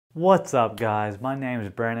What's up, guys? My name is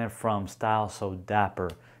Brandon from Style So Dapper,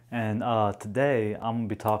 and today I'm going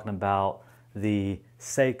to be talking about the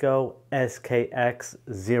Seiko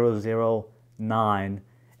SKX009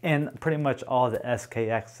 and pretty much all the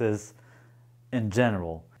SKXs in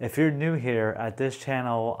general. If you're new here, at this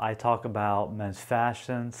channel I talk about men's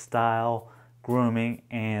fashion, style, grooming,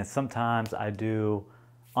 and sometimes I do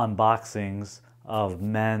unboxings of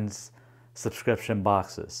men's subscription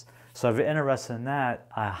boxes. So if you're interested in that,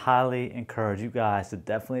 I highly encourage you guys to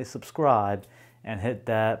definitely subscribe and hit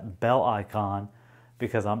that bell icon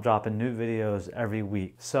because I'm dropping new videos every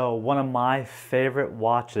week. So one of my favorite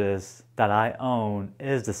watches that I own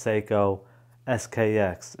is the Seiko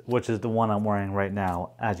SKX, which is the one I'm wearing right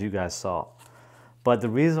now, as you guys saw. But the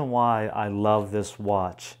reason why I love this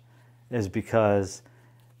watch is because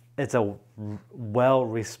it's a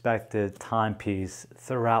well-respected timepiece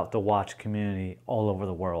throughout the watch community all over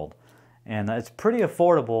the world. And it's pretty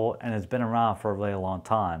affordable, and it's been around for a really long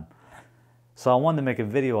time. So I wanted to make a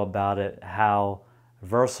video about it, how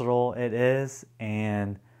versatile it is,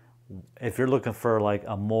 and if you're looking for like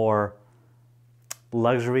a more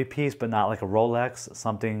luxury piece, but not like a Rolex,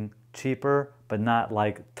 something cheaper, but not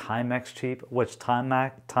like Timex cheap, which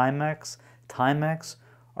Timex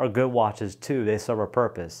are good watches too. They serve a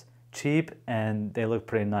purpose. Cheap, and they look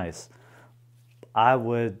pretty nice. I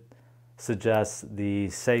would suggest the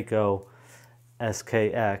Seiko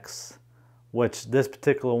SKX, which this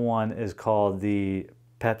particular one is called the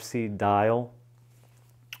Pepsi dial.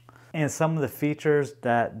 And some of the features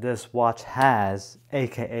that this watch has,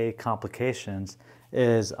 aka complications,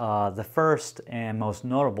 is the first and most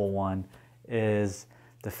notable one is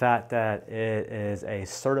the fact that it is a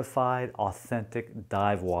certified authentic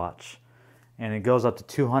dive watch. And it goes up to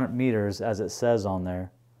 200 meters, as it says on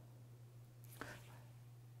there.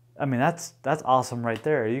 I mean, that's awesome right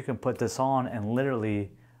there. You can put this on and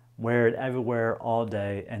literally wear it everywhere all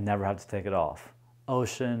day and never have to take it off.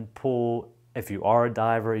 Ocean, pool, if you are a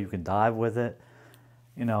diver, you can dive with it.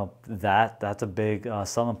 You know, that's a big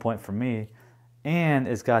selling point for me. And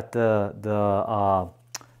it's got the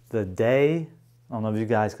day, I don't know if you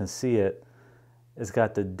guys can see it. It's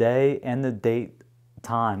got the day and the date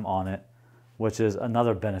time on it, which is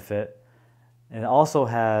another benefit. And it also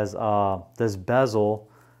has this bezel,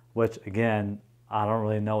 which again, I don't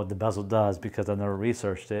really know what the bezel does because I've never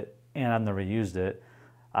researched it and I've never used it.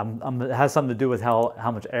 It has something to do with how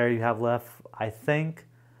much air you have left, I think,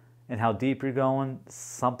 and how deep you're going,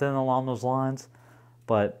 something along those lines.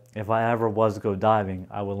 But if I ever was to go diving,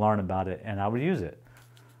 I would learn about it and I would use it.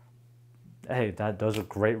 Hey, those are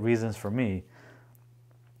great reasons for me.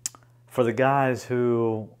 For the guys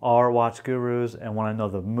who are watch gurus and want to know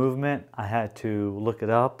the movement, I had to look it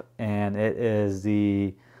up, and it is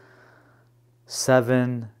the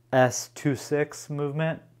 7S26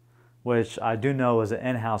 movement, which I do know is an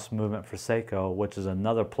in-house movement for Seiko, which is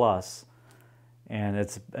another plus. And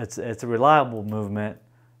it's a reliable movement,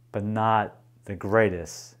 but not the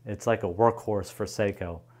greatest. It's like a workhorse for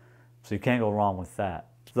Seiko, so you can't go wrong with that.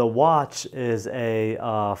 The watch is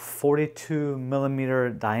a 42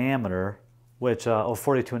 millimeter diameter, which, or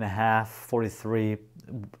 42 and a half, 43,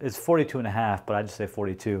 it's 42 and a half, but I just say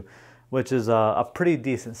 42, which is a pretty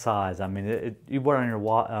decent size. I mean, you wear it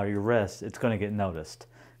on your wrist, it's gonna get noticed,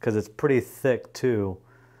 because it's pretty thick too,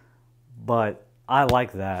 but I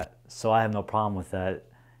like that, so I have no problem with that.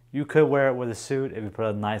 You could wear it with a suit if you put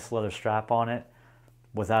a nice leather strap on it.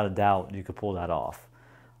 Without a doubt, you could pull that off.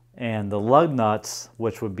 And the lug nuts,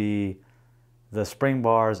 which would be the spring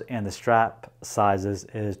bars and the strap sizes,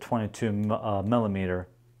 is 22 millimeter,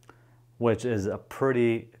 which is a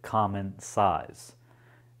pretty common size.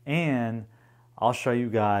 And I'll show you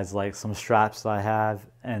guys like some straps that I have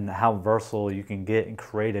and how versatile you can get and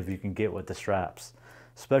creative you can get with the straps,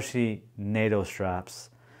 especially NATO straps.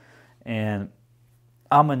 And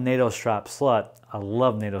I'm a NATO strap slut. I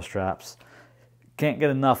love NATO straps. Can't get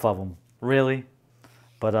enough of them, really.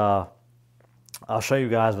 But I'll show you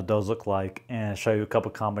guys what those look like and show you a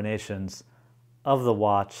couple combinations of the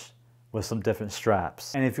watch with some different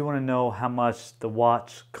straps. And if you want to know how much the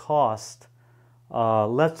watch cost,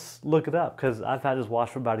 let's look it up, because I've had this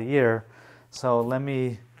watch for about a year. So let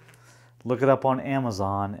me look it up on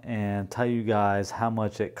Amazon and tell you guys how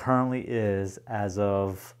much it currently is as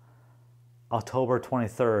of October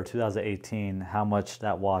 23rd, 2018, how much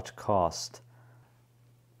that watch cost.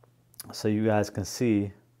 So you guys can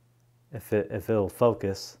see if it'll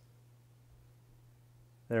focus.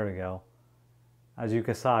 There we go. As you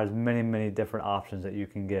can see, there's many different options that you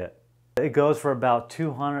can get. It goes for about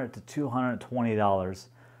 $200 to $220,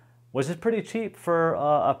 which is pretty cheap for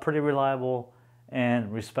a pretty reliable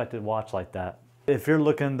and respected watch like that. If you're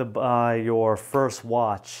looking to buy your first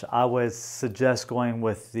watch, I would suggest going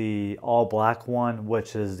with the all black one,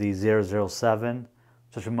 which is the 007.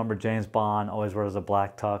 Just remember, James Bond always wears a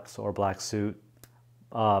black tux or black suit,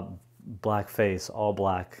 black face, all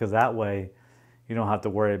black, because that way you don't have to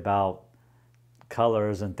worry about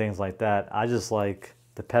colors and things like that. I just like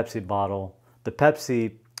the Pepsi bottle, the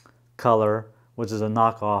Pepsi color, which is a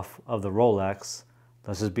knockoff of the Rolex.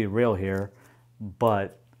 Let's just be real here.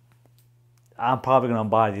 But I'm probably going to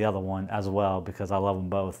buy the other one as well because I love them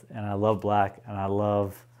both. And I love black and I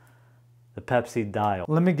love the Pepsi dial.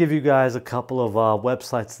 Let me give you guys a couple of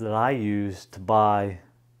websites that I use to buy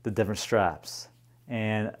the different straps.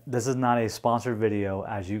 And this is not a sponsored video,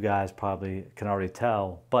 as you guys probably can already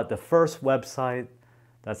tell. But the first website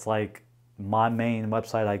that's like my main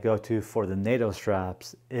website I go to for the NATO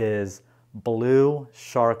straps is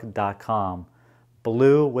blueshark.com.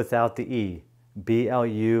 Blue without the E.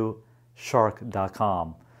 BLU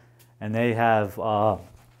shark.com. And they have,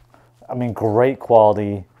 great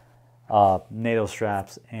quality NATO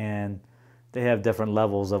straps, and they have different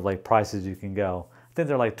levels of like prices you can go. I think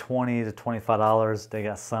they're like $20 to $25. They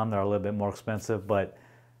got some that are a little bit more expensive, but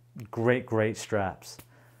great straps.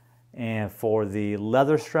 And for the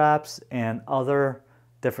leather straps and other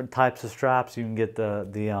different types of straps, you can get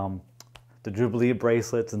the Jubilee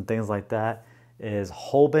bracelets and things like that, is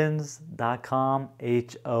Holbens.com,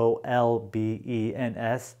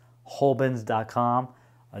 Holbens, Holbens.com.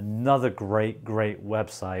 Another great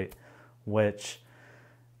website, which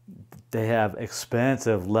they have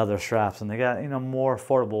expensive leather straps, and they got more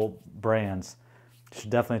affordable brands. You should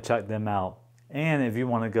definitely check them out. And if you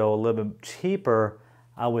want to go a little bit cheaper,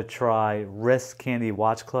 I would try Wrist Candy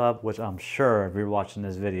Watch Club, which I'm sure if you're watching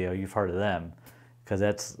this video, you've heard of them because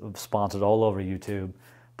that's sponsored all over YouTube.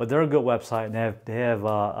 But they're a good website, and they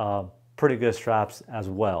have pretty good straps as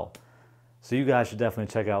well. So you guys should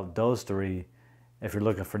definitely check out those three if you're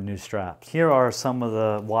looking for new straps. Here are some of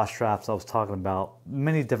the watch straps I was talking about.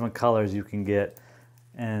 Many different colors you can get,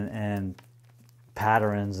 and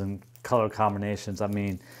patterns and color combinations. I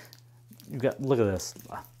mean, you got, look at this.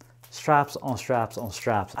 Straps on straps on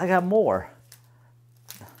straps. I got more.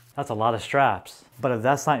 That's a lot of straps. But if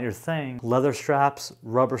that's not your thing, leather straps,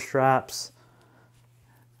 rubber straps,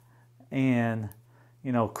 and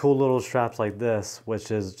cool little straps like this,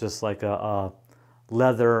 which is just like a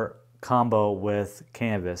leather combo with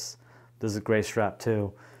canvas. This is a great strap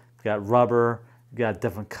too. You got rubber, you got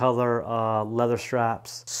different color leather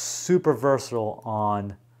straps. Super versatile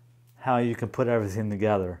on how you can put everything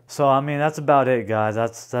together. So that's about it, guys. I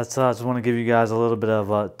just want to give you guys a little bit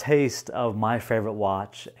of a taste of my favorite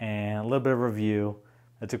watch and a little bit of review.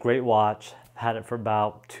 It's a great watch. Had it for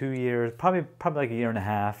about 2 years, probably like a year and a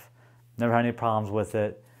half. Never had any problems with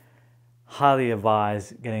it. Highly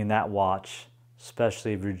advise getting that watch,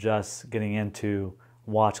 especially if you're just getting into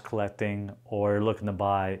watch collecting or you're looking to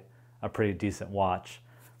buy a pretty decent watch.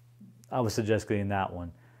 I would suggest getting that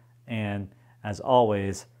one. And as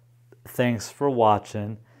always, thanks for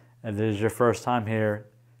watching. If this is your first time here,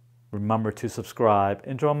 remember to subscribe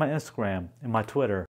and join my Instagram and my Twitter.